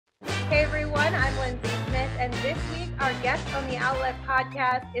everyone. I'm Lindsey Smith, and this week our guest on the Outlet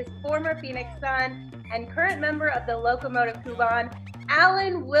podcast is former Phoenix Sun and current member of the Locomotive Kuban,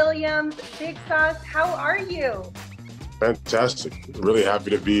 Alan Williams. Big Sauce, how are you? Fantastic. Really happy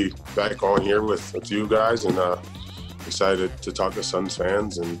to be back on here with you guys, and excited to talk to Suns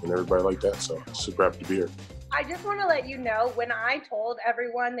fans and everybody like that. So super happy to be here. I just want to let you know, when I told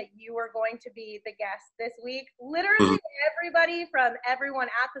everyone that you were going to be the guest this week, literally everybody from everyone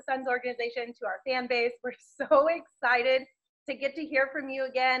at the Suns organization to our fan base, we're so excited to get to hear from you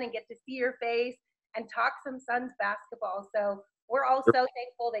again and get to see your face and talk some Suns basketball. So we're all so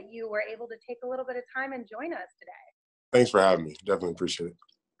thankful that you were able to take a little bit of time and join us today. Thanks for having me. Definitely appreciate it.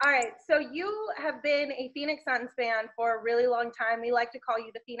 All right, so you have been a Phoenix Suns fan for a really long time. We like to call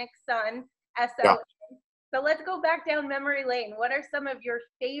you the Phoenix Sun, S-O-N. Yeah. So let's go back down memory lane. What are some of your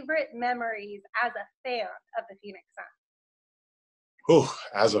favorite memories as a fan of the Phoenix Suns?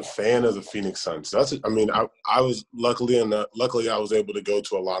 As a fan of the Phoenix Suns, I was luckily I was able to go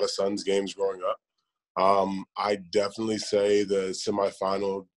to a lot of Suns games growing up. I definitely say the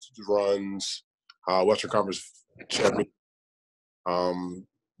semifinal runs, Western Conference champion,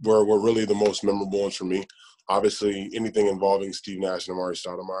 were really the most memorable ones for me. Obviously, anything involving Steve Nash and Amari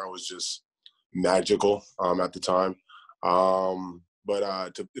Stoudemire was just magical at the time.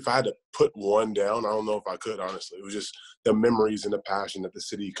 If I had to put one down, I don't know if I could, honestly. It was just the memories and the passion that the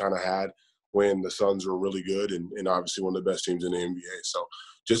city kind of had when the Suns were really good and obviously one of the best teams in the NBA. So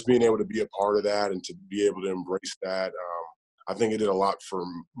just being able to be a part of that and to be able to embrace that, I think it did a lot for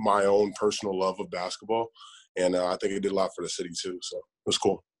my own personal love of basketball. And I think it did a lot for the city too. So it was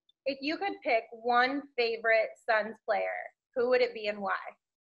cool. If you could pick one favorite Suns player, who would it be and why?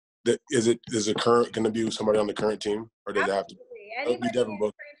 Is it going to be somebody on the current team, or does it have to? It would be Devin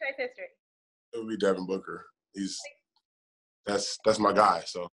Booker. Franchise history. It would be Devin Booker. That's my guy.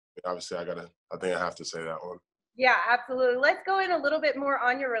 So obviously, I think I have to say that one. Yeah, absolutely. Let's go in a little bit more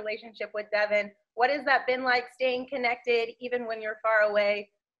on your relationship with Devin. What has that been like, staying connected even when you're far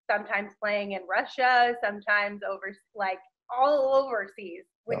away? Sometimes playing in Russia, sometimes all overseas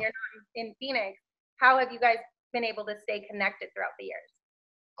when you're not in Phoenix. How have you guys been able to stay connected throughout the years?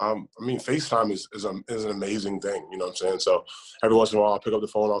 FaceTime is an amazing thing, you know what I'm saying? So every once in a while I'll pick up the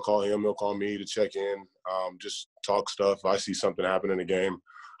phone, I'll call him, he'll call me to check in, just talk stuff. If I see something happen in the game,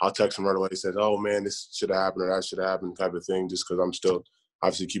 I'll text him right away. He says, oh man, this should have happened or that should have happened, type of thing, just because I'm still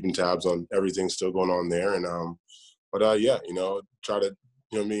obviously keeping tabs on everything still going on there. And try to,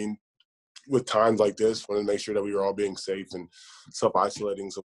 with times like this, want to make sure that we were all being safe and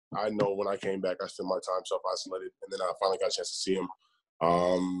self-isolating. So I know when I came back, I spent my time self-isolated, and then I finally got a chance to see him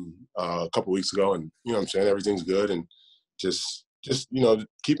a couple weeks ago, and everything's good, and just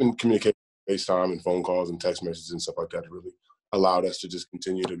keeping communication, FaceTime and phone calls and text messages and stuff like that really allowed us to just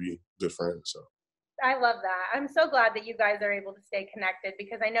continue to be good friends. So I love that. I'm so glad that you guys are able to stay connected,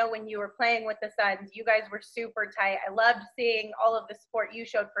 because I know when you were playing with the Suns, you guys were super tight. I loved seeing all of the support you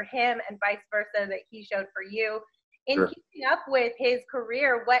showed for him and vice versa that he showed for you. In keeping up with his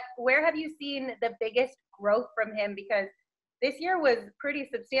career, where have you seen the biggest growth from him? Because this year was pretty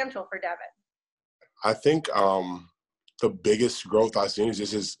substantial for Devin. I think the biggest growth I've seen is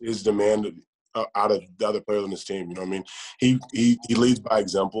just his demand out of the other players on his team. You know what I mean? He leads by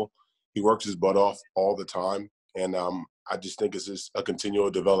example. He works his butt off all the time. And I just think it's just a continual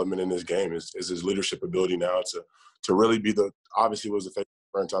development in his game. Is his leadership ability now to really be obviously was the favorite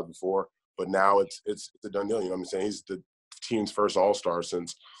franchise before, but now it's a done deal. You know what I'm saying? He's the team's first All-Star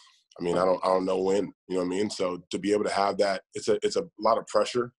since – I don't know when, you know what I mean? So to be able to have that, it's a lot of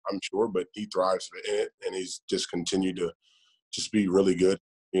pressure, I'm sure, but he thrives in it, and he's just continued to just be really good,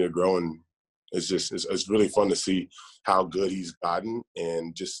 grow. And it's really fun to see how good he's gotten,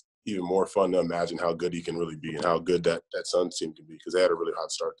 and just even more fun to imagine how good he can really be and how good that Suns team can be, because they had a really hot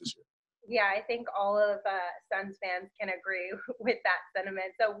start this year. Yeah, I think all of Suns fans can agree with that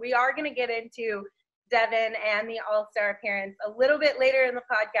sentiment. So we are going to get into Devin and the All-Star appearance a little bit later in the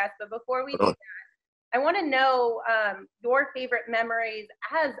podcast. But before we do that, I want to know your favorite memories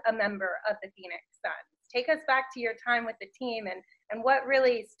as a member of the Phoenix Suns. Take us back to your time with the team and what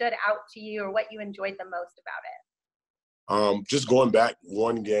really stood out to you or what you enjoyed the most about it. Just going back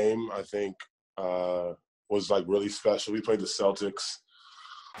one game, I think was really special. We played the Celtics.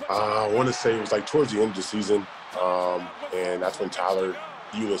 I want to say it was towards the end of the season. And that's when Tyler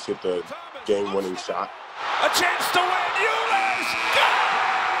Ulis hit the game-winning shot. A chance to win. Ulis!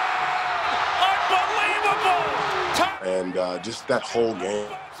 Unbelievable! And just that whole game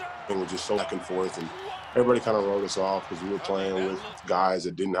was just so back and forth, and everybody kind of wrote us off because we were playing with guys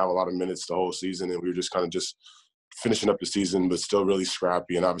that didn't have a lot of minutes the whole season, and we were just kind of finishing up the season, but still really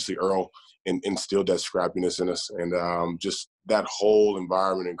scrappy. And obviously Earl instilled that scrappiness in us, and just that whole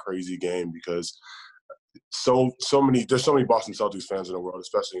environment and crazy game, because there's so many Boston Celtics fans in the world,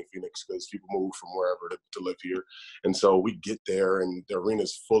 especially in Phoenix, because people move from wherever to live here. And so we get there and the arena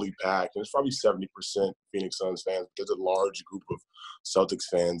is fully packed, and it's probably 70% Phoenix Suns fans. There's a large group of Celtics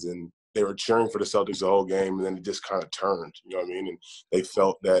fans, and they were cheering for the Celtics the whole game, and then it just kind of turned, you know what I mean? And they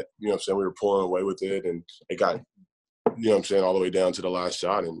felt that, you know what I'm saying, we were pulling away with it, and it got, you know what I'm saying, all the way down to the last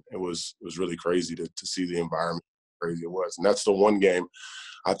shot, and it was really crazy to see the environment, how crazy it was. And that's the one game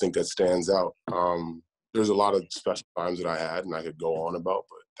I think that stands out. There's a lot of special times that I had and I could go on about,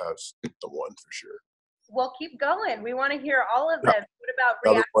 but that's the one for sure. Well, keep going. We want to hear all of them. Yeah.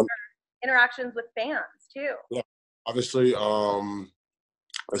 What about interactions with fans too? Yeah, obviously, a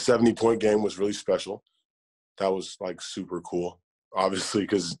 70-point game was really special. That was like super cool, obviously,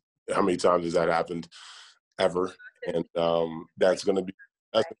 because how many times has that happened ever? And that's gonna be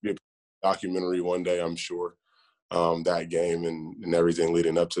a documentary one day, I'm sure. That game and everything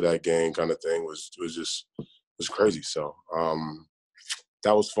leading up to that game kind of thing was crazy. So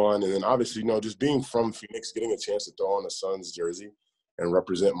that was fun. And then obviously, you know, just being from Phoenix, getting a chance to throw on a Suns jersey and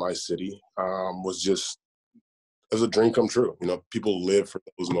represent my city was a dream come true. You know, people live for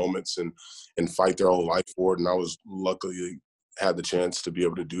those moments and fight their whole life for it. And I was luckily had the chance to be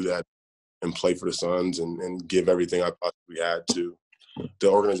able to do that and play for the Suns and give everything I possibly had to the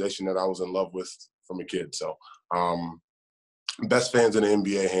organization that I was in love with from a kid. So best fans in the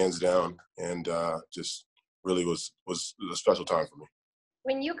NBA, hands down, and just really was a special time for me.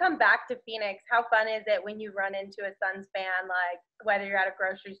 When you come back to Phoenix, how fun is it when you run into a Suns fan, like whether you're at a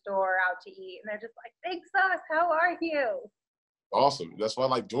grocery store or out to eat, and they're just like, "Big Sus, how are you?" Awesome. That's why I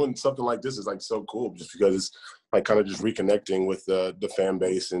like doing something like this is like so cool, just because it's like kind of just reconnecting with the fan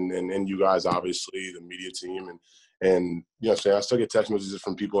base and you guys, obviously, the media team, and you know what I'm saying, I still get text messages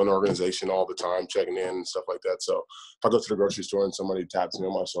from people in the organization all the time checking in and stuff like that. So if I go to the grocery store and somebody taps me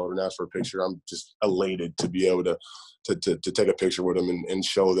on my shoulder and asks for a picture, I'm just elated to be able to take a picture with them and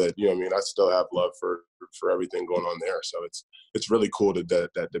show that, you know what I mean, I still have love for everything going on there. So it's really cool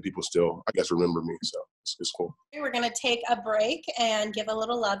that people still, I guess, remember me. So it's cool. We're going to take a break and give a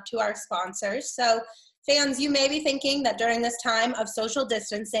little love to our sponsors. So fans, you may be thinking that during this time of social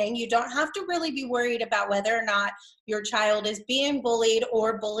distancing, you don't have to really be worried about whether or not your child is being bullied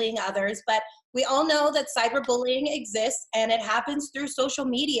or bullying others, but we all know that cyberbullying exists, and it happens through social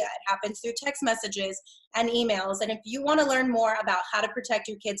media. It happens through text messages and emails. And if you want to learn more about how to protect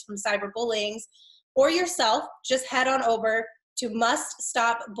your kids from cyberbullying or yourself, just head on over to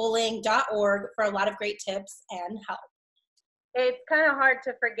muststopbullying.org for a lot of great tips and help. It's kind of hard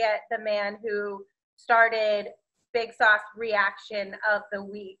to forget the man who started Big Sauce Reaction of the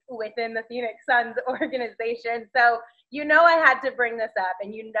Week within the Phoenix Suns organization. So, you know, I had to bring this up,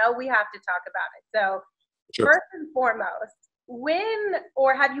 and you know we have to talk about it. So, Sure. First and foremost, when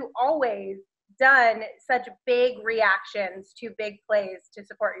or have you always done such big reactions to big plays to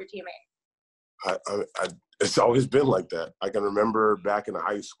support your teammates? It's always been like that. I can remember back in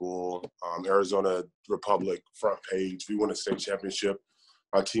high school, Arizona Republic front page, we won a state championship.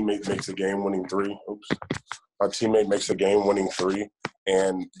 Our teammate makes a game-winning three. Our teammate makes a game-winning three,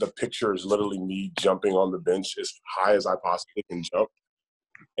 and the picture is literally me jumping on the bench as high as I possibly can jump.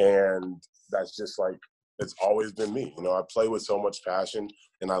 And that's just like, it's always been me. You know, I play with so much passion,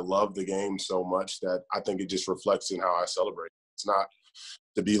 and I love the game so much that I think it just reflects in how I celebrate. It's not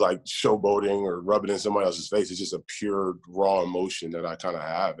to be like showboating or rubbing in somebody else's face. It's just a pure, raw emotion that I kind of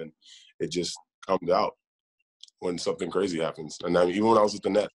have, and it just comes out when something crazy happens. And I mean, even when I was with the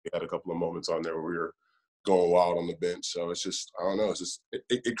Nets, we had a couple of moments on there where we were going wild on the bench. So it's just, I don't know, it's just,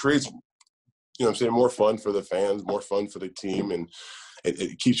 it creates, you know what I'm saying, more fun for the fans, more fun for the team, and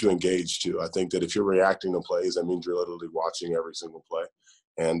it keeps you engaged too. I think that if you're reacting to plays, that means you're literally watching every single play,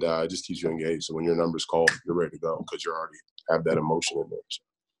 and it just keeps you engaged. So when your number's called, you're ready to go because you already have that emotion in there.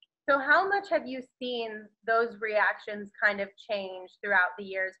 So how much have you seen those reactions kind of change throughout the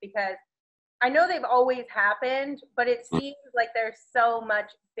years? Because I know they've always happened, but it seems like they're so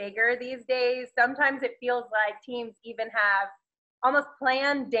much bigger these days. Sometimes it feels like teams even have almost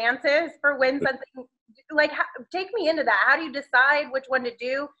planned dances for when something, like, take me into that. How do you decide which one to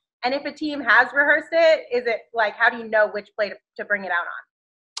do? And if a team has rehearsed it, is it like, how do you know which play to bring it out on?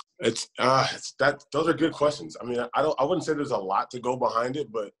 Those are good questions. I mean, I wouldn't say there's a lot to go behind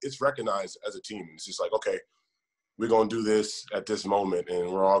it, but it's recognized as a team. It's just like, okay, we're going to do this at this moment, and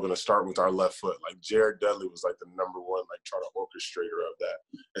we're all going to start with our left foot. Like, Jared Dudley was, like, the number one, like, charter orchestrator of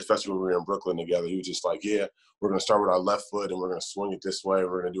that, especially when we were in Brooklyn together. He was just like, yeah, we're going to start with our left foot, and we're going to swing it this way.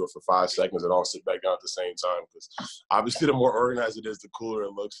 We're going to do it for 5 seconds and all sit back down at the same time, because obviously the more organized it is, the cooler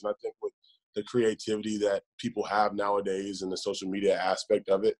it looks. And I think with the creativity that people have nowadays and the social media aspect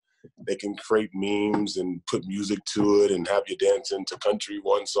of it, they can create memes and put music to it and have you dancing to country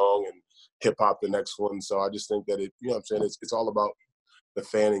one song and hip hop the next one. So I just think that it, you know what I'm saying, it's all about the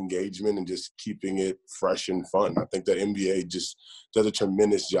fan engagement and just keeping it fresh and fun. I think the NBA just does a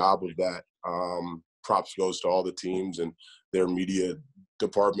tremendous job of that. Props goes to all the teams and their media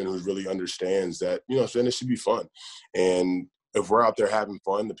department who really understands that, you know what I'm saying, it should be fun. And if we're out there having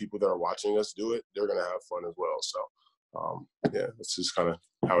fun, the people that are watching us do it, they're going to have fun as well. So, yeah, that's just kind of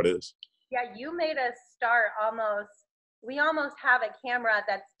how it is. Yeah, you made us start we almost have a camera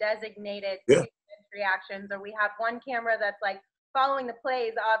that's designated Yeah. to reactions, or we have one camera that's like following the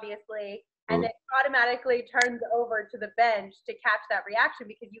plays, obviously, and it automatically turns over to the bench to catch that reaction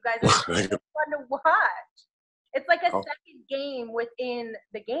because you guys are so fun to watch. It's like a second game within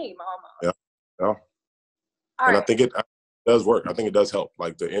the game almost. Yeah. All and right. I think it does work. I think it does help.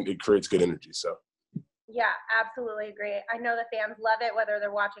 Like, it creates good energy. So. Yeah, absolutely agree. I know the fans love it, whether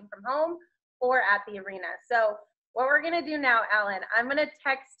they're watching from home or at the arena. So what we're going to do now, Ellen, I'm going to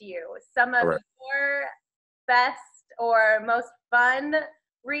text you some of your best or most fun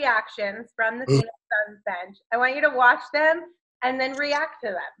reactions from the Phoenix Suns bench. I want you to watch them and then react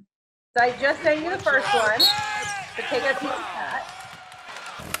to them. So I just sent you the first one. So take a peek at that.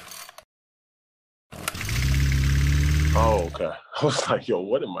 Oh, okay. I was like, yo,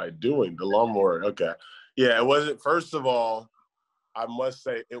 what am I doing? The lawnmower. Okay. Yeah, it wasn't, first of all, I must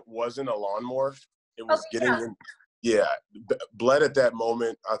say it wasn't a lawnmower. It was getting in. Yeah. Bled at that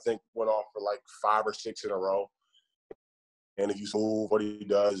moment, I think, went off for like 5 or 6 in a row. And if you move what he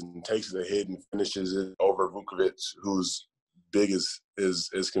does and takes the hit and finishes it over Vukovic, who's big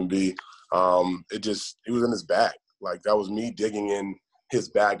as can be, it was in his bag. Like, that was me digging in his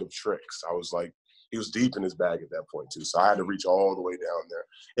bag of tricks. I was like, he was deep in his bag at that point, too. So I had to reach all the way down there.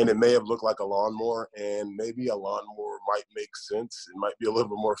 And it may have looked like a lawnmower, and maybe a lawnmower might make sense. It might be a little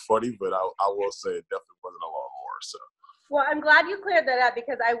bit more funny, but I will say it definitely wasn't a lawnmower. So. Well, I'm glad you cleared that up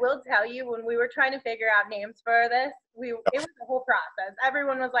because I will tell you, when we were trying to figure out names for this, it was a whole process.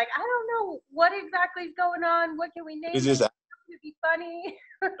 Everyone was like, I don't know what exactly is going on. What can we name it? It would be funny.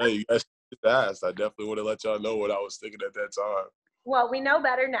 Hey, you guys just asked. I definitely would have let y'all know what I was thinking at that time. Well, we know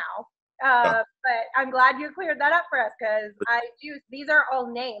better now. But I'm glad you cleared that up for us because these are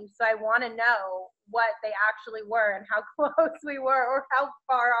all names, so I want to know what they actually were and how close we were or how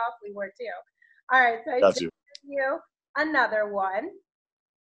far off we were too. All right, so I just gave you another one.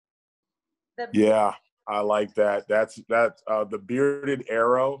 Yeah, I like that. That's the bearded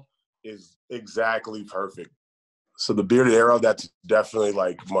arrow is exactly perfect. So the bearded arrow, that's definitely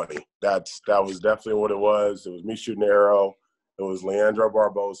like money. That was definitely what it was. It was me shooting the arrow. It was Leandro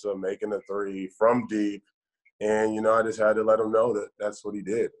Barbosa making a 3 from deep. And, you know, I just had to let him know that that's what he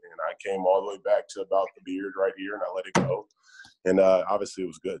did. And I came all the way back to about the beard right here, and I let it go. And obviously it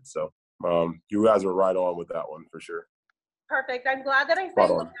was good. So you guys were right on with that one for sure. Perfect. I'm glad that I sent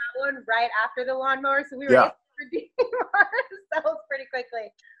you that one right after the lawnmower, so we were able to redeem ourselves pretty quickly.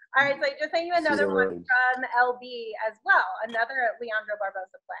 All right, so I just sent you another one from LB as well, another Leandro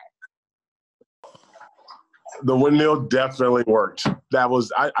Barbosa play. The windmill definitely worked. That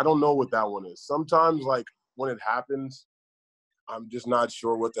was I don't know what that one is. Sometimes, like, when it happens, I'm just not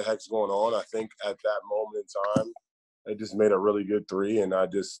sure what the heck's going on. I think at that moment in time, I just made a really good 3, and I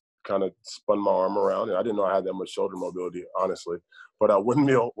just kind of spun my arm around, and I didn't know I had that much shoulder mobility, honestly. But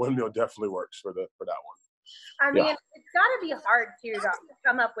windmill definitely works for that one. I mean, it's got to be hard too to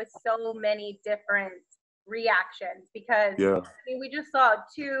come up with so many different reactions because I mean, we just saw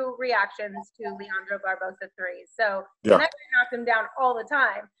 2 reactions to Leandro Barbosa 3s. So that guy knocks him down all the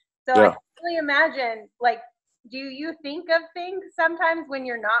time. So I can really imagine, like, do you think of things sometimes when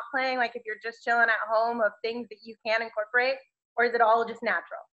you're not playing, like if you're just chilling at home, of things that you can incorporate, or is it all just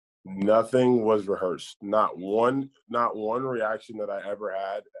natural? Nothing was rehearsed. Not one reaction that I ever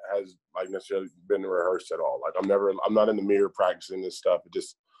had has like necessarily been rehearsed at all. Like I'm not in the mirror practicing this stuff. It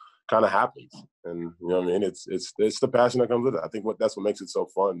just kind of happens. And you know what I mean? It's the passion that comes with it. I think that's what makes it so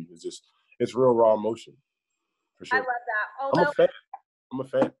fun. It's real raw emotion. For sure. I love that. Although I'm a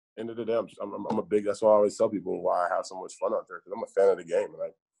fan. End of the day, I'm a big. That's why I always tell people why I have so much fun out there, because I'm a fan of the game.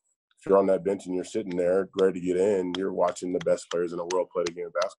 And if you're on that bench and you're sitting there ready to get in, you're watching the best players in the world play the game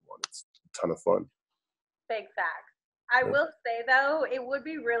of basketball. It's a ton of fun. Big fact. I will say, though, it would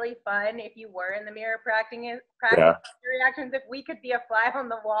be really fun if you were in the mirror practicing your reactions. If we could be a fly on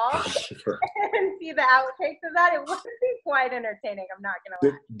the wall and see the outtakes of that, it would be quite entertaining. I'm not going to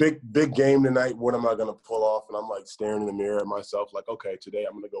lie. Big game tonight. What am I going to pull off? And I'm like staring in the mirror at myself like, okay, today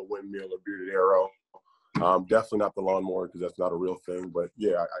I'm going to go windmill or bearded arrow. Definitely not the lawnmower because that's not a real thing. But,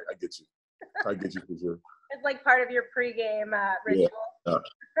 yeah, I get you. I get you for sure. It's like part of your pregame ritual. Yeah.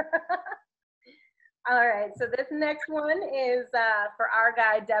 All right, so this next one is for our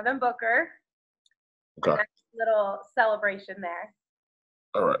guy, Devin Booker. Okay. Nice little celebration there.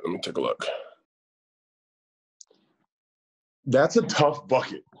 All right, let me take a look. That's a tough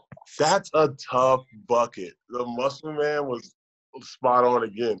bucket. The muscle man was spot on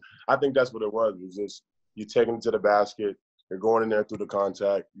again. I think that's what it was. It was just you taking it to the basket, you're going in there through the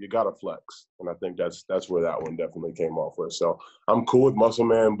contact, you got to flex. And I think that's where that one definitely came off with. So I'm cool with muscle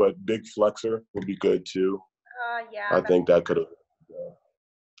man, but big flexor would be good too. Yeah. I think that could have,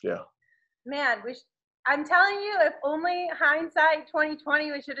 yeah. Man, I'm telling you, if only hindsight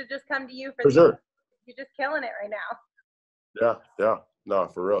 2020, we should have just come to you for sure. You're just killing it right now. Yeah. No,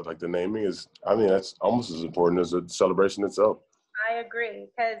 for real. Like the naming is, that's almost as important as the celebration itself. I agree,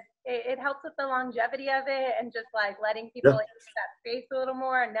 because it helps with the longevity of it and just like letting people into that space a little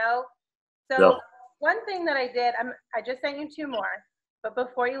more and know. So one thing that I did, I just sent you 2 more, but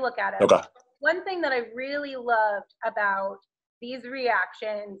before you look at it, okay. One thing that I really loved about these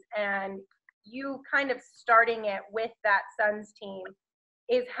reactions and you kind of starting it with that Suns team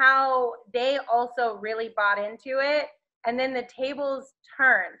is how they also really bought into it. And then the tables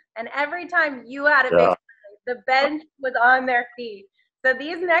turned. And every time you had a big play, the bench was on their feet. So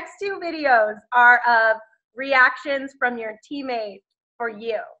these next 2 videos are of reactions from your teammates for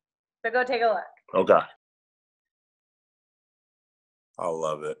you. So go take a look. Okay. I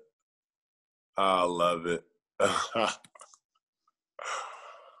love it.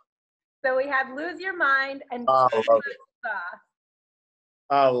 So we had Lose Your Mind and I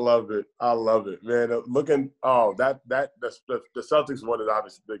love it, man. The Celtics one is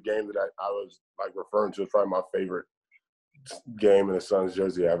obviously the game that I was like referring to as probably my favorite game in the Suns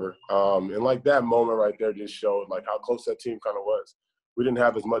jersey ever. And like that moment right there just showed like how close that team kind of was. We didn't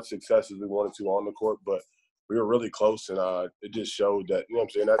have as much success as we wanted to on the court, but we were really close, and it just showed that, you know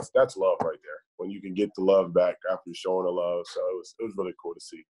what I'm saying, that's love right there. When you can get the love back after showing the love. So it was really cool to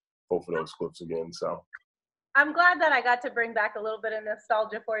see both of those clips again. So I'm glad that I got to bring back a little bit of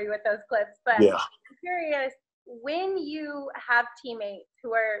nostalgia for you with those clips. But yeah. I'm curious, when you have teammates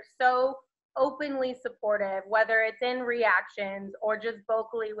who are so openly supportive, whether it's in reactions or just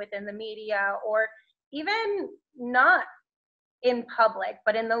vocally within the media or even not in public,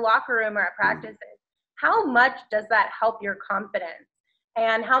 but in the locker room or at practices, how much does that help your confidence?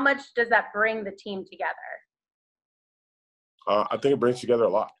 And how much does that bring the team together? I think it brings together a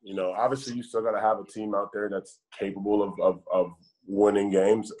lot. You know, obviously you still got to have a team out there that's capable of winning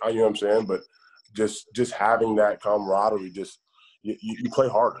games. You know what I'm saying? But just having that camaraderie, you play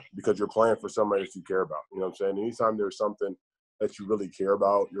harder because you're playing for somebody that you care about. You know what I'm saying? Anytime there's something that you really care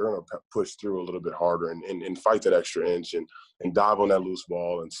about, you're going to push through a little bit harder and fight that extra inch and dive on that loose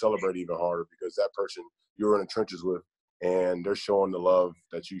ball and celebrate even harder because that person you're in the trenches with, and they're showing the love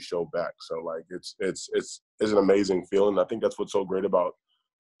that you show back. So like it's an amazing feeling. I think that's what's so great about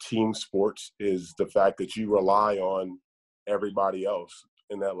team sports is the fact that you rely on everybody else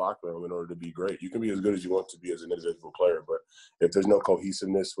in that locker room in order to be great. You can be as good as you want to be as an individual player, but if there's no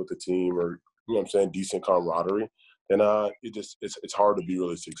cohesiveness with the team or, you know what I'm saying, decent camaraderie, then it's hard to be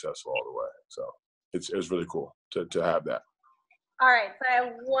really successful all the way. So it's really cool to have that. All right, so I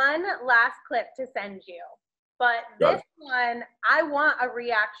have one last clip to send you. But this one, I want a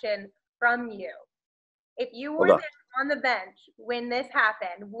reaction from you. If you were there on the bench when this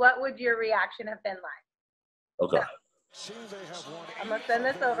happened, what would your reaction have been like? Okay. So, I'm going to send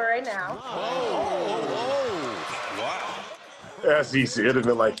this over right now. Wow. That's easy. It would have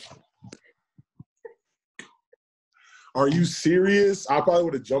been like, are you serious? I probably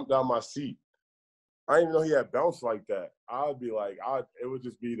would have jumped out my seat. I didn't even know he had bounce like that. I'd be like, it would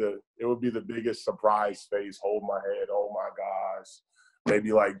be the biggest surprise face, hold my head, oh my gosh.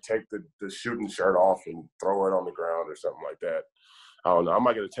 Maybe like take the shooting shirt off and throw it on the ground or something like that. I don't know. I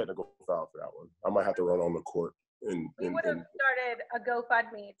might get a technical foul for that one. I might have to run on the court. We would have started a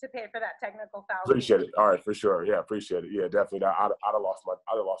GoFundMe to pay for that technical foul. Appreciate it. All right, for sure. Yeah, appreciate it. Yeah, definitely. I'd have lost my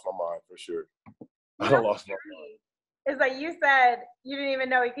mind for sure. I'd have lost my mind. It's like you said, you didn't even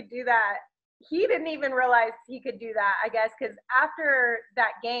know he could do that. He didn't even realize he could do that, I guess, because after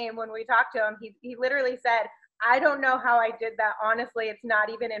that game, when we talked to him, he literally said, I don't know how I did that. Honestly, it's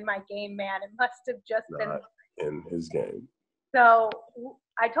not even in my game, man. It must have just been in his game. So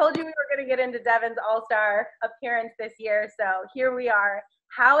I told you we were going to get into Devin's All-Star appearance this year, so here we are.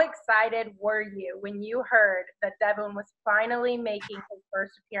 How excited were you when you heard that Devin was finally making his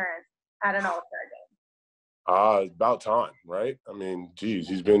first appearance at an All-Star game? It's about time, right? I mean, geez,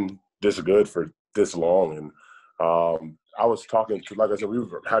 he's been this good for this long. And I was talking to, like I said, we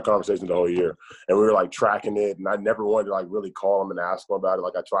had conversations the whole year, and we were like tracking it. And I never wanted to like really call him and ask him about it.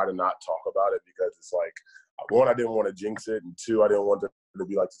 Like I try to not talk about it because it's like, one, I didn't want to jinx it, and two, I didn't want it to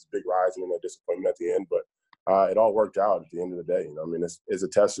be like this big rise and then a disappointment at the end. But it all worked out at the end of the day. You know, I mean, it's a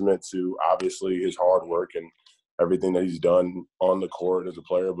testament to obviously his hard work and everything that he's done on the court as a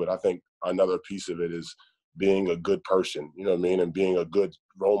player. But I think another piece of it is being a good person, you know what I mean, and being a good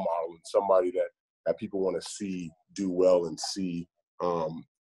role model and somebody that people want to see do well and see, you know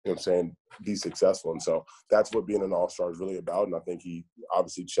what I'm saying, be successful. And so that's what being an all-star is really about. And I think he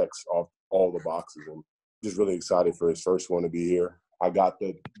obviously checks off all the boxes, and just really excited for his first one to be here. I got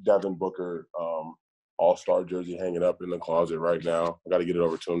the Devin Booker all-star jersey hanging up in the closet right now. I got to get it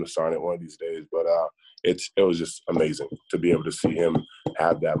over to him to sign it one of these days. But it was just amazing to be able to see him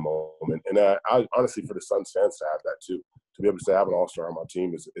have that moment. And I honestly, for the Suns fans to have that too, to be able to have an all-star on my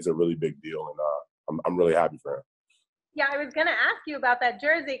team is a really big deal. And I'm really happy for him. Yeah, I was going to ask you about that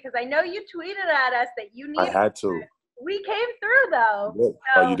jersey because I know you tweeted at us that you needed I had to. it. We came through, though. You did.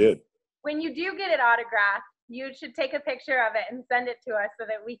 So you did. When you do get it autographed, you should take a picture of it and send it to us so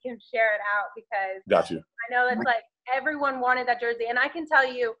that we can share it out because Got you. I know that's like everyone wanted that jersey. And I can tell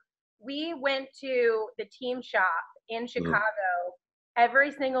you, we went to the team shop in Chicago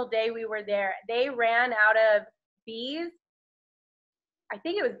every single day we were there. They ran out of B's. I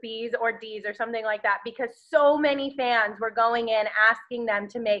think it was B's or D's or something like that because so many fans were going in asking them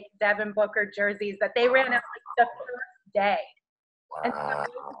to make Devin Booker jerseys that they ran out like the first day. Wow. And so it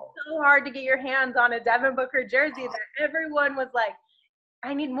was so hard to get your hands on a Devin Booker jersey that everyone was like,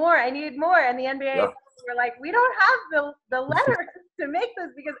 I need more. And the NBA were like, we don't have the letters to make this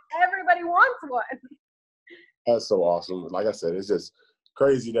because everybody wants one. That's so awesome. Like I said, it's just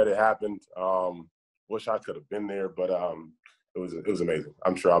crazy that it happened. Wish I could have been there, but it was amazing.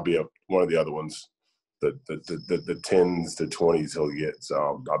 I'm sure I'll be one of the other ones, the 10s to 20s he'll get. So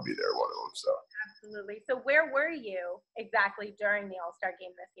I'll be there one of them. So. Absolutely. So where were you exactly during the All-Star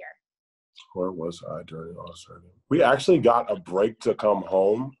game this year? Where was I during the All-Star game? We actually got a break to come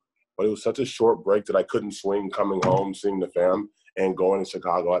home, but it was such a short break that I couldn't swing coming home, seeing the fam, and going to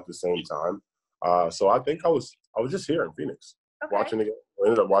Chicago at the same time. So I think I was just here in Phoenix, watching the game. I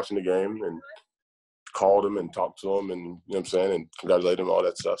ended up watching the game and called him and talked to him and, you know what I'm saying, and congratulated him, all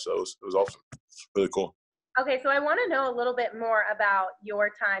that stuff. So it was awesome. It's really cool. Okay, so I want to know a little bit more about your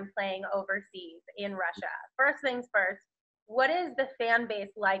time playing overseas in Russia. First things first, what is the fan base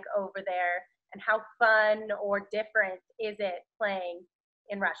like over there, and how fun or different is it playing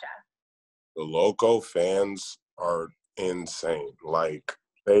in Russia? The local fans are insane. Like,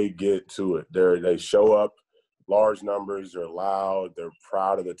 they get to it. They show up, large numbers. They're loud. They're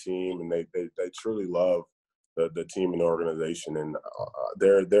proud of the team, and they truly love the team and the organization. And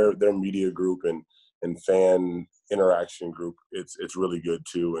their media group and fan interaction group, it's really good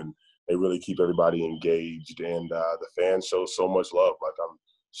too, and they really keep everybody engaged, and the fans show so much love. Like,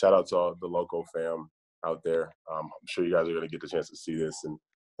 shout out to the local fam out there. I'm sure you guys are going to get the chance to see this in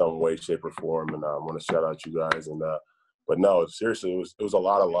some way, shape, or form, and I want to shout out you guys. And but no, seriously, it was a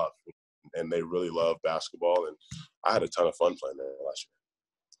lot of love, and they really love basketball, and I had a ton of fun playing there last year.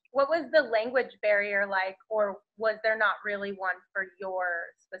 What was the language barrier like, or was there not really one for your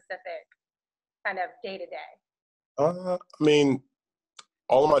specific kind of day-to-day? I mean,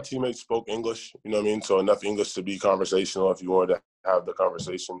 all of my teammates spoke English, you know what I mean? So enough English to be conversational if you wanted to have the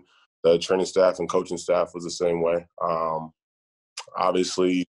conversation. The training staff and coaching staff was the same way.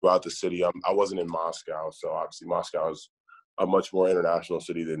 Obviously, throughout the city, I wasn't in Moscow, so obviously Moscow is a much more international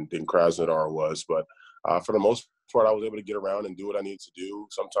city than Krasnodar was. But for the most part, I was able to get around and do what I needed to do.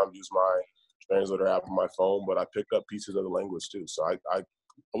 Sometimes use my translator app on my phone, but I picked up pieces of the language too. So I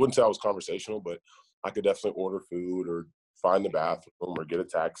wouldn't say I was conversational, but I could definitely order food or find the bathroom or get a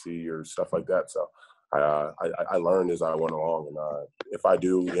taxi or stuff like that. So I learned as I went along. And if I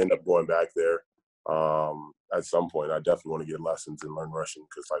do end up going back there at some point, I definitely want to get lessons and learn Russian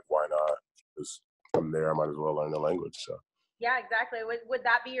because, like, why not? Because I'm there, I might as well learn the language. So. Yeah, exactly. Would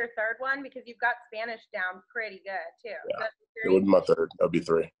that be your third one? Because you've got Spanish down pretty good, too. Yeah, it would be my third. That would be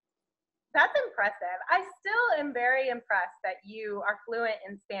 3. That's impressive. I still am very impressed that you are fluent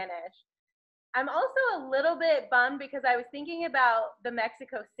in Spanish. I'm also a little bit bummed because I was thinking about the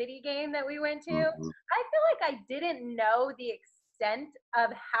Mexico City game that we went to. I feel like I didn't know the extent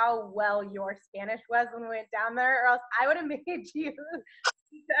of how well your Spanish was when we went down there, or else I would have made you speak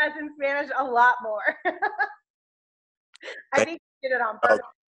to us in Spanish a lot more. I think you did it on purpose.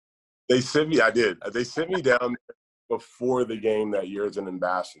 I did. They sent me down before the game that year as an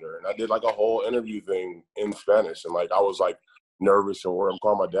ambassador, and I did like a whole interview thing in Spanish, and like I was like nervous, or I'm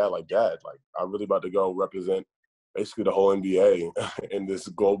calling my dad like, Dad, like I'm really about to go represent basically the whole NBA in this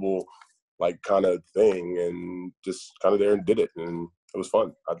global like kind of thing, and just kind of there and did it, and it was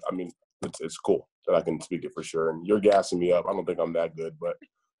fun. I mean, it's cool that I can speak it for sure. And you're gassing me up. I don't think I'm that good, but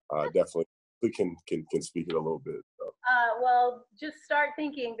definitely can speak it a little bit. So. Well, just start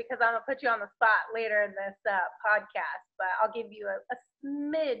thinking, because I'm gonna put you on the spot later in this podcast, but I'll give you a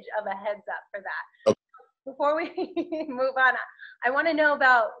smidge of a heads up for that. Okay. Before we move on, I want to know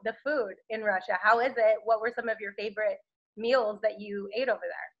about the food in Russia. How is it? What were some of your favorite meals that you ate over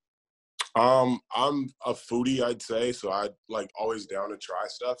there? I'm a foodie, I'd say, so I like always down to try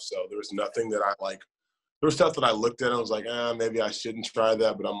stuff. So there was nothing that I like. There was stuff that I looked at and I was like, maybe I shouldn't try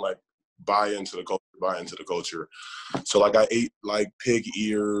that, but I'm like, buy into the culture. So like I ate like pig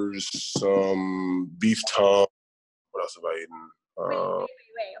ears, some beef tongue. What else have I eaten?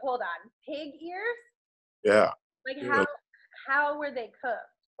 Wait, hold on. Pig ears? Yeah. Like yeah. how were they cooked?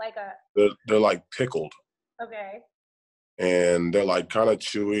 Like they're like pickled. Okay. And they're like kind of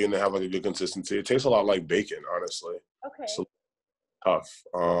chewy and they have like a good consistency. It tastes a lot like bacon, honestly. Okay. So tough.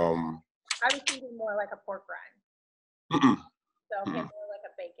 I was thinking more like a pork rind. So okay, more like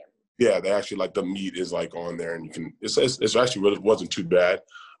a bacon. Yeah, they actually like the meat is like on there, and you can. It's actually really wasn't too bad.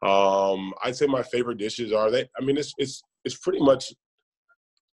 I'd say my favorite dishes are it's pretty much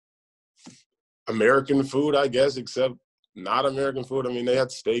American food, I guess, except not American food. I mean, they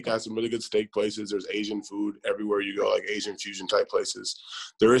had steak. I had some really good steak places. There's Asian food everywhere you go, like Asian fusion type places.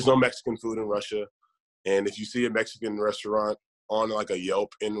 There is no Mexican food in Russia. And if you see a Mexican restaurant on like a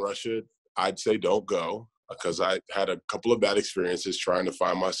Yelp in Russia, I'd say don't go, because I had a couple of bad experiences trying to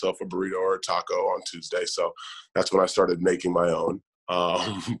find myself a burrito or a taco on Tuesday. So that's when I started making my own.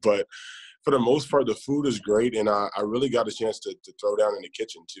 But for the most part, the food is great, and I really got a chance to throw down in the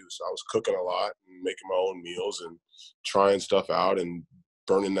kitchen too. So I was cooking a lot and making my own meals and trying stuff out and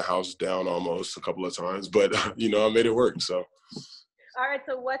burning the house down almost a couple of times. But I made it work. So. All right.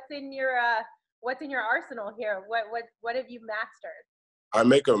 So what's in your arsenal here? What have you mastered? I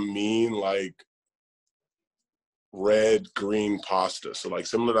make a mean like red green pasta. So like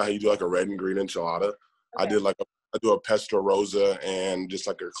similar to how you do like a red and green enchilada. Okay. I do a pesto rosa and just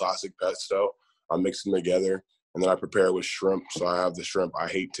like your classic pesto. I mix them together, and then I prepare it with shrimp. So I have the shrimp. I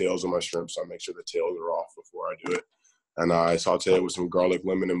hate tails on my shrimp, so I make sure the tails are off before I do it. And I saute it with some garlic,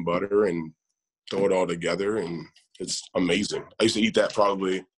 lemon, and butter, and throw it all together, and it's amazing. I used to eat that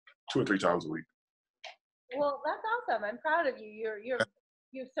probably 2 or 3 times a week. Well, that's awesome. I'm proud of you.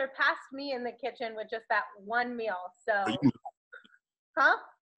 You've surpassed me in the kitchen with just that one meal. So, huh?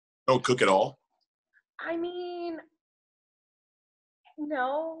 Don't cook at all? I mean,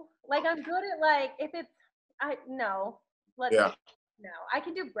 no. Like, I'm good at, like, if it's, no. No. I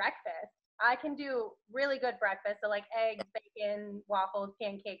can do breakfast. I can do really good breakfast. So, like, eggs, bacon, waffles,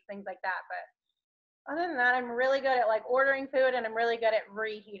 pancakes, things like that. But other than that, I'm really good at, like, ordering food, and I'm really good at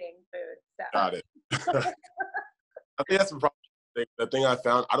reheating food. So. Got it. I think that's the problem. The thing I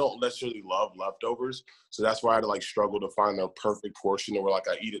found, I don't necessarily love leftovers, so that's why I had to like struggle to find the perfect portion where like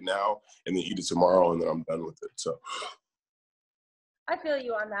I eat it now and then eat it tomorrow and then I'm done with it. So I feel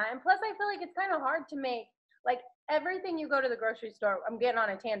you on that. And plus I feel like it's kind of hard to make, like, everything you go to the grocery store, I'm getting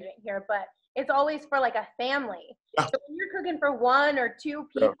on a tangent here, but it's always for like a family. Yeah. So when you're cooking for 1 or 2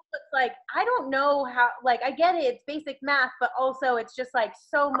 people, It's like, I don't know how, like, I get it, it's basic math, but also it's just like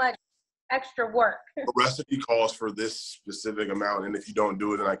so much extra work. The recipe calls for this specific amount, and if you don't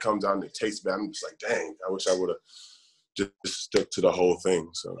do it and it comes out and it tastes bad, I'm just like, dang, I wish I would have just stuck to the whole thing.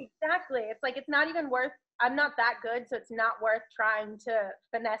 So exactly, it's like, it's not even worth, I'm not that good, so it's not worth trying to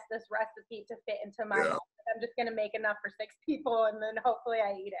finesse this recipe to fit into my life. I'm just gonna make enough for 6 people and then hopefully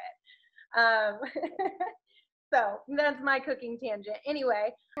I eat it. So that's my cooking tangent.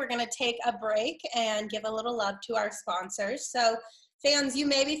 Anyway, we're gonna take a break and give a little love to our sponsors. So fans, you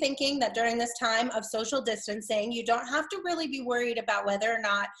may be thinking that during this time of social distancing, you don't have to really be worried about whether or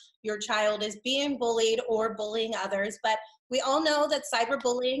not your child is being bullied or bullying others, but we all know that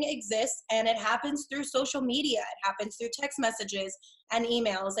cyberbullying exists, and it happens through social media. It happens through text messages and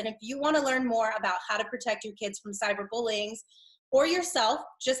emails. And if you want to learn more about how to protect your kids from cyberbullying or yourself,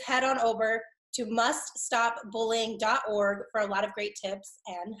 just head on over to muststopbullying.org for a lot of great tips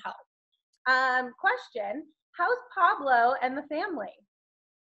and help. Question. How's Pablo and the family?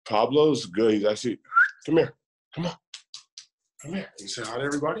 Pablo's good. He's actually, come here. Come on. Come here. You say hi to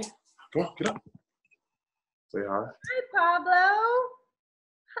everybody? Come on, get up. Say hi. Hi, Pablo.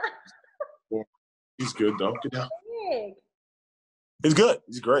 He's good, though. Get down. Big. He's good.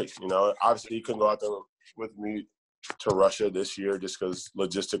 He's great. You know, obviously he couldn't go out there with me to Russia this year just because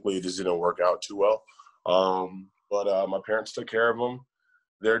logistically it just didn't work out too well. But my parents took care of him.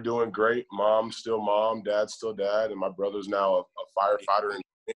 They're doing great. Mom's still mom, dad's still dad, and my brother's now a firefighter, and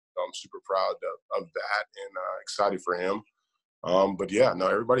I'm super proud of that and excited for him. But yeah, no,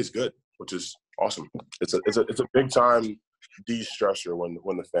 everybody's good, which is awesome. It's a big time de-stressor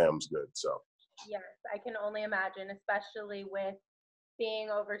when the fam's good. So Yes, I can only imagine, especially with being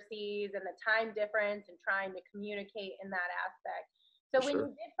overseas and the time difference and trying to communicate in that aspect. So when you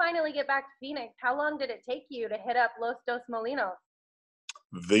did finally get back to Phoenix, how long did it take you to hit up Los Dos Molinos?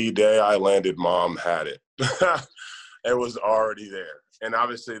 The day I landed, Mom had it. It was already there. And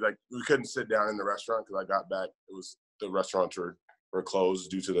obviously, like, we couldn't sit down in the restaurant because I got back. The restaurants were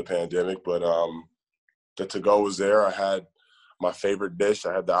closed due to the pandemic. But the to-go was there. I had my favorite dish.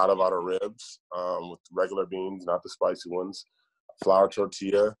 I had the adobado ribs with regular beans, not the spicy ones, flour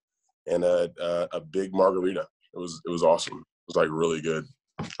tortilla, and a big margarita. It was awesome. It was, like, really good.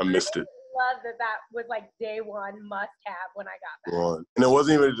 I missed it. Love that was like day one must have when I got back. And it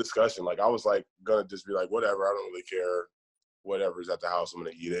wasn't even a discussion. Like, I was like gonna just be like, whatever, I don't really care. Whatever's at the house, I'm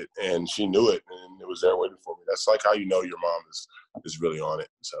gonna eat it. And she knew it, and it was there waiting for me. That's like how you know your mom is really on it.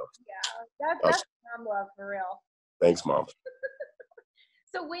 So yeah, that's mom love for real. Thanks, Mom.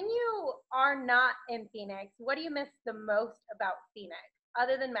 So when you are not in Phoenix, what do you miss the most about Phoenix,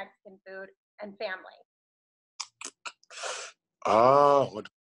 other than Mexican food and family? What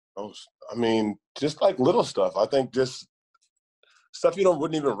else? I mean, just like little stuff. I think just stuff you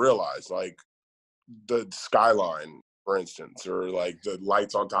wouldn't even realize, like the skyline, for instance, or like the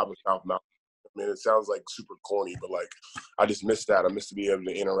lights on top of South Mountain. I mean, it sounds like super corny, but like I just miss that. I miss to be able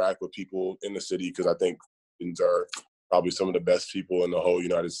to interact with people in the city because I think these are probably some of the best people in the whole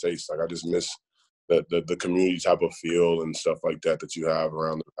United States. Like, I just miss the community type of feel and stuff like that you have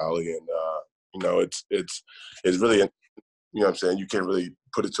around the valley. And you know, it's really, you know what I'm saying, you can't really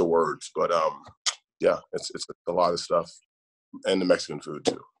put it to words, but yeah, it's a lot of stuff, and the Mexican food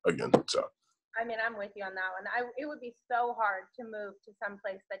too. Again, so. I mean, I'm with you on that one. It would be so hard to move to some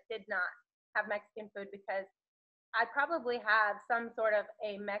place that did not have Mexican food because I'd probably have some sort of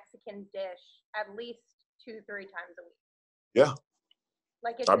a Mexican dish at least 2-3 times a week. Yeah.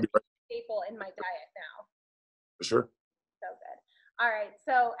 Like, it's a staple in my diet now. For sure. So good. All right.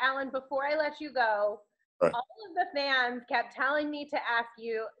 So, Alan, before I let you go, all of the fans kept telling me to ask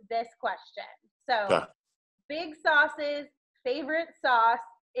you this question. So, Big Sauce's favorite sauce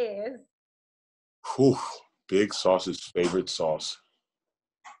is? Big Sauce's favorite sauce.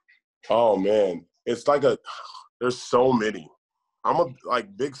 Oh, man. It's like there's so many.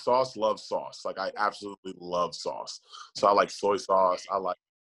 Big Sauce loves sauce. Like, I absolutely love sauce. So I like soy sauce. I like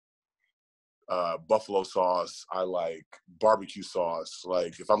buffalo sauce. I like barbecue sauce.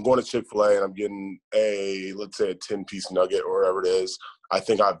 Like, if I'm going to Chick-fil-A and I'm getting let's say a 10-piece nugget or whatever it is, I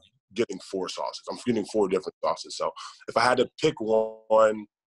think I'm getting 4 sauces. I'm getting 4 different sauces. So if I had to pick one,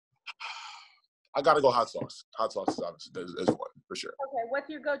 I got to go hot sauce. Hot sauce is obviously is one for sure. Okay. What's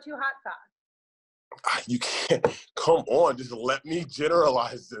your go-to hot sauce? You can't. Come on. Just let me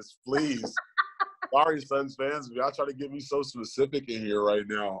generalize this, please. Sorry, Suns fans. Y'all try to get me so specific in here right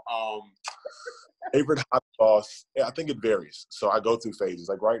now. Favorite hot sauce? Yeah, I think it varies. So I go through phases.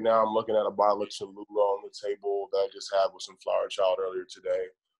 Like, right now, I'm looking at a bottle of Cholula on the table that I just had with some Flower Child earlier today.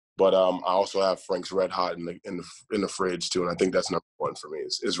 But I also have Frank's Red Hot in the fridge too, and I think that's number 1 for me.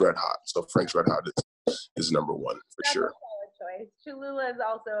 Is Red Hot. So Frank's Red Hot is number 1 for that's sure. A solid choice. Cholula is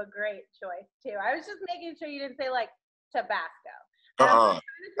also a great choice too. I was just making sure you didn't say like Tabasco.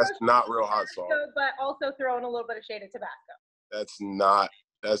 That's not real hot sauce. But also throwing a little bit of shade of Tabasco.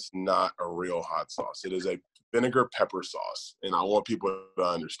 That's not a real hot sauce. It is a vinegar pepper sauce, and I want people to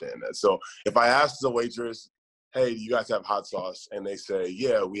understand that. So if I ask the waitress, hey, do you guys have hot sauce? And they say,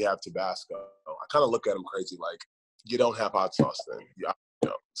 yeah, we have Tabasco. I kind of look at them crazy like, you don't have hot sauce then. Yeah,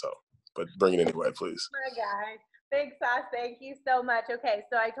 so, but bring it anyway, please. My guy. Big Sauce, thank you so much. Okay,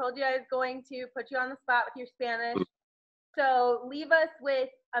 so I told you I was going to put you on the spot with your Spanish. So leave us with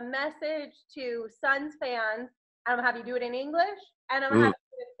a message to Suns fans. I'm going to have you do it in English, and I'm going to have you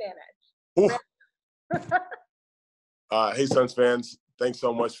do it in Spanish. Hey, Suns fans. Thanks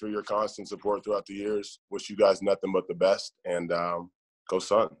so much for your constant support throughout the years. Wish you guys nothing but the best, and go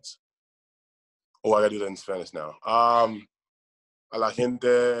Suns. Oh, I got to do that in Spanish now. A la gente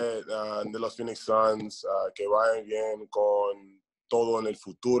de los Phoenix Suns, que vayan bien con todo en el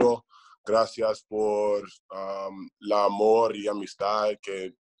futuro. Gracias por la amor y amistad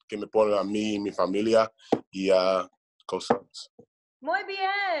que me ponen a mí y mi familia y a cosas. Muy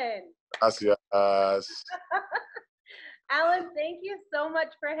bien. Gracias. Alan, thank you so much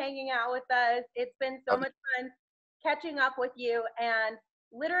for hanging out with us. It's been so much fun catching up with you. And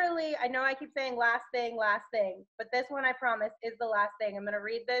literally, I know I keep saying last thing, but this one I promise is the last thing. I'm going to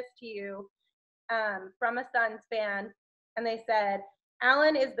read this to you from a Suns fan. And they said,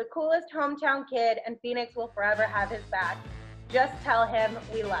 Alan is the coolest hometown kid, and Phoenix will forever have his back. Just tell him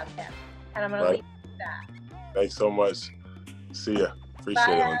we love him. And I'm going to leave it at that. Thanks so much. See ya. Appreciate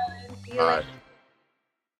Bye, it. Alan. See you later.